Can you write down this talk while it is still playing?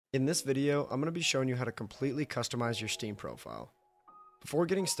In this video, I'm going to be showing you how to completely customize your Steam profile. Before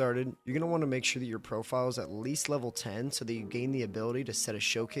getting started, you're going to want to make sure that your profile is at least level 10 so that you gain the ability to set a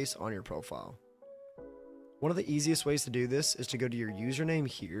showcase on your profile. One of the easiest ways to do this is to go to your username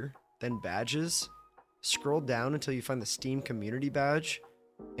here, then badges, scroll down until you find the Steam community badge,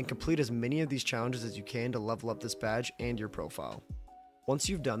 and complete as many of these challenges as you can to level up this badge and your profile. Once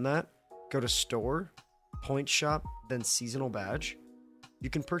you've done that, go to store, point shop, then seasonal badge. You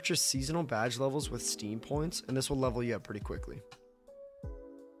can purchase seasonal badge levels with Steam points, and this will level you up pretty quickly.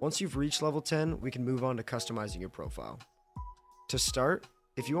 Once you've reached level 10, we can move on to customizing your profile. To start,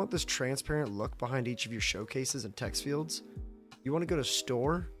 if you want this transparent look behind each of your showcases and text fields, you want to go to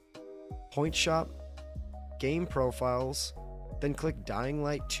Store, Point Shop, Game Profiles, then click Dying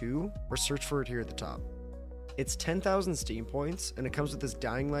Light 2 or search for it here at the top. It's 10,000 Steam points, and it comes with this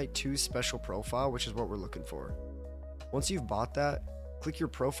Dying Light 2 special profile, which is what we're looking for. Once you've bought that, click your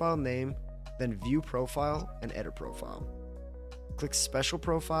profile name, then View Profile and Edit Profile. Click Special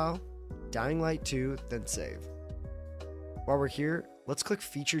Profile, Dying Light 2, then Save. While we're here, let's click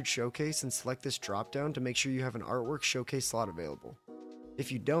Featured Showcase and select this dropdown to make sure you have an artwork showcase slot available.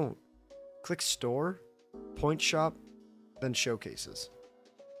 If you don't, click Store, Point Shop, then Showcases.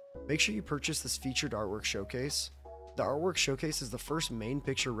 Make sure you purchase this featured artwork showcase. The artwork showcase is the first main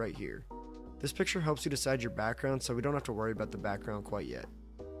picture right here. This picture helps you decide your background so we don't have to worry about the background quite yet.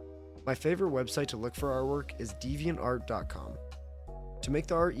 My favorite website to look for artwork is deviantart.com. To make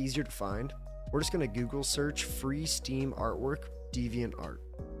the art easier to find, we're just going to Google search free Steam artwork DeviantArt.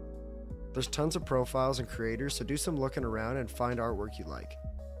 There's tons of profiles and creators, so do some looking around and find artwork you like.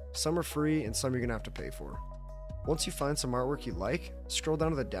 Some are free and some you're going to have to pay for. Once you find some artwork you like, scroll down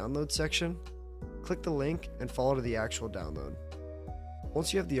to the download section, click the link and follow to the actual download.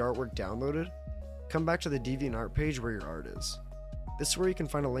 Once you have the artwork downloaded, come back to the DeviantArt page where your art is. This is where you can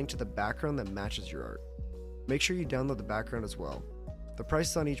find a link to the background that matches your art. Make sure you download the background as well. The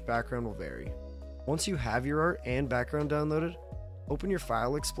prices on each background will vary. Once you have your art and background downloaded, open your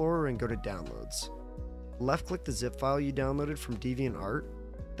File Explorer and go to Downloads. Left click the zip file you downloaded from DeviantArt,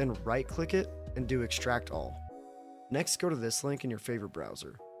 then right click it and do Extract All. Next, go to this link in your favorite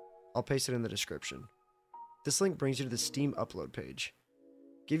browser. I'll paste it in the description. This link brings you to the Steam upload page.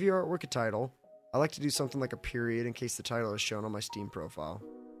 Give your artwork a title. I like to do something like a period in case the title is shown on my Steam profile.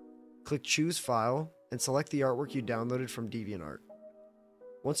 Click Choose File and select the artwork you downloaded from DeviantArt.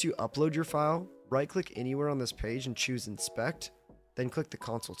 Once you upload your file, right-click anywhere on this page and choose Inspect, then click the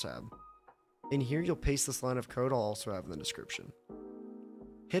Console tab. In here, you'll paste this line of code I'll also have in the description.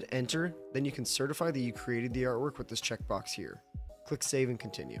 Hit Enter, then you can certify that you created the artwork with this checkbox here. Click Save and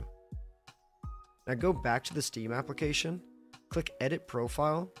Continue. Now go back to the Steam application, click Edit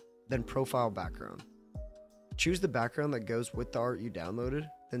Profile, then Profile Background. Choose the background that goes with the art you downloaded,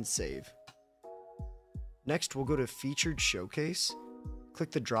 then save. Next, we'll go to Featured Showcase,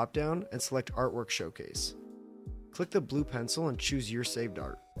 click the dropdown and select Artwork Showcase. Click the blue pencil and choose your saved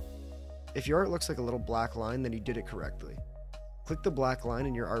art. If your art looks like a little black line, then you did it correctly. Click the black line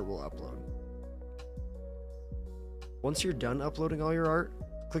and your art will upload. Once you're done uploading all your art,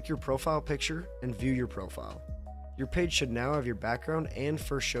 click your profile picture and view your profile. Your page should now have your background and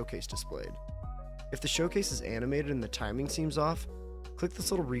first showcase displayed. If the showcase is animated and the timing seems off, click this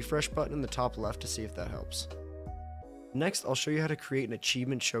little refresh button in the top left to see if that helps. Next, I'll show you how to create an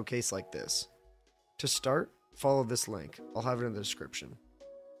achievement showcase like this. To start, follow this link. I'll have it in the description.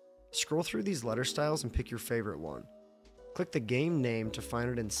 Scroll through these letter styles and pick your favorite one. Click the game name to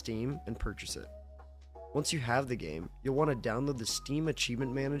find it in Steam and purchase it. Once you have the game, you'll want to download the Steam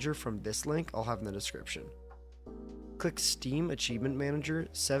Achievement Manager from this link I'll have in the description. Click Steam Achievement Manager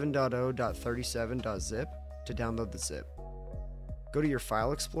 7.0.37.zip to download the zip. Go to your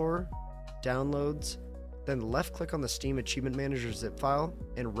File Explorer, Downloads, then left click on the Steam Achievement Manager zip file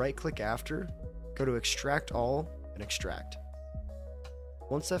and right click after, go to Extract All and extract.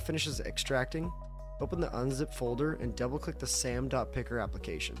 Once that finishes extracting, open the unzip folder and double click the sam.picker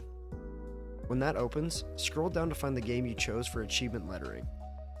application. When that opens, scroll down to find the game you chose for achievement lettering.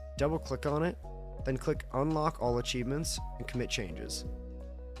 Double click on it, then click Unlock All Achievements and commit changes.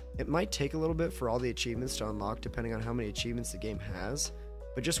 It might take a little bit for all the achievements to unlock depending on how many achievements the game has,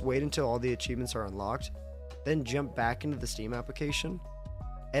 but just wait until all the achievements are unlocked, then jump back into the Steam application,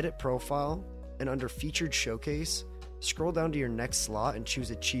 edit profile, and under Featured Showcase, scroll down to your next slot and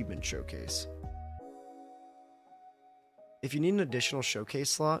choose Achievement Showcase. If you need an additional showcase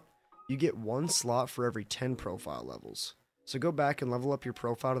slot, you get one slot for every 10 profile levels. So go back and level up your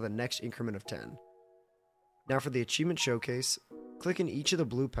profile to the next increment of 10. Now for the achievement showcase, click in each of the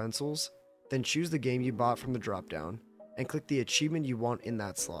blue pencils, then choose the game you bought from the dropdown, and click the achievement you want in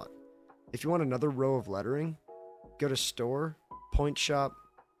that slot. If you want another row of lettering, go to Store, Point Shop,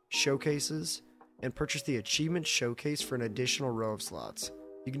 Showcases, and purchase the Achievement Showcase for an additional row of slots.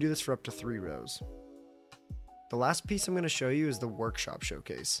 You can do this for up to 3 rows. The last piece I'm going to show you is the Workshop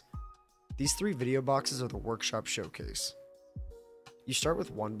Showcase. These 3 video boxes are the Workshop Showcase. You start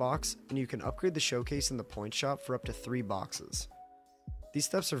with 1 box, and you can upgrade the showcase in the Point Shop for up to 3 boxes. These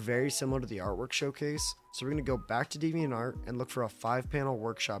steps are very similar to the Artwork Showcase, so we're going to go back to DeviantArt and look for a 5-panel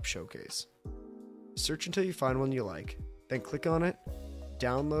Workshop Showcase. Search until you find one you like, then click on it,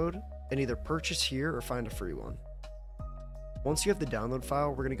 download, and either purchase here or find a free one. Once you have the download file,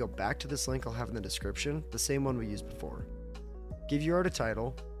 we're going to go back to this link I'll have in the description, the same one we used before. Give your art a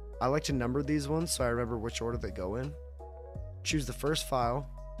title. I like to number these ones so I remember which order they go in. Choose the first file,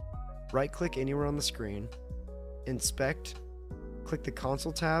 right-click anywhere on the screen, inspect, click the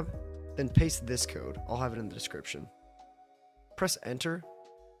console tab, then paste this code. I'll have it in the description. Press enter,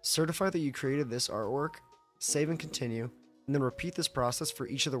 certify that you created this artwork, save and continue, and then repeat this process for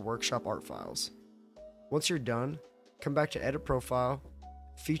each of the workshop art files. Once you're done, come back to Edit Profile,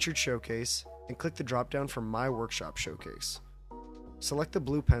 Featured Showcase, and click the drop-down for My Workshop Showcase. Select the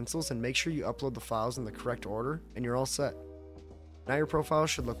blue pencils and make sure you upload the files in the correct order, and you're all set. Now your profile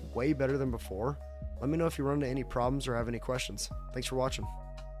should look way better than before. Let me know if you run into any problems or have any questions. Thanks for watching.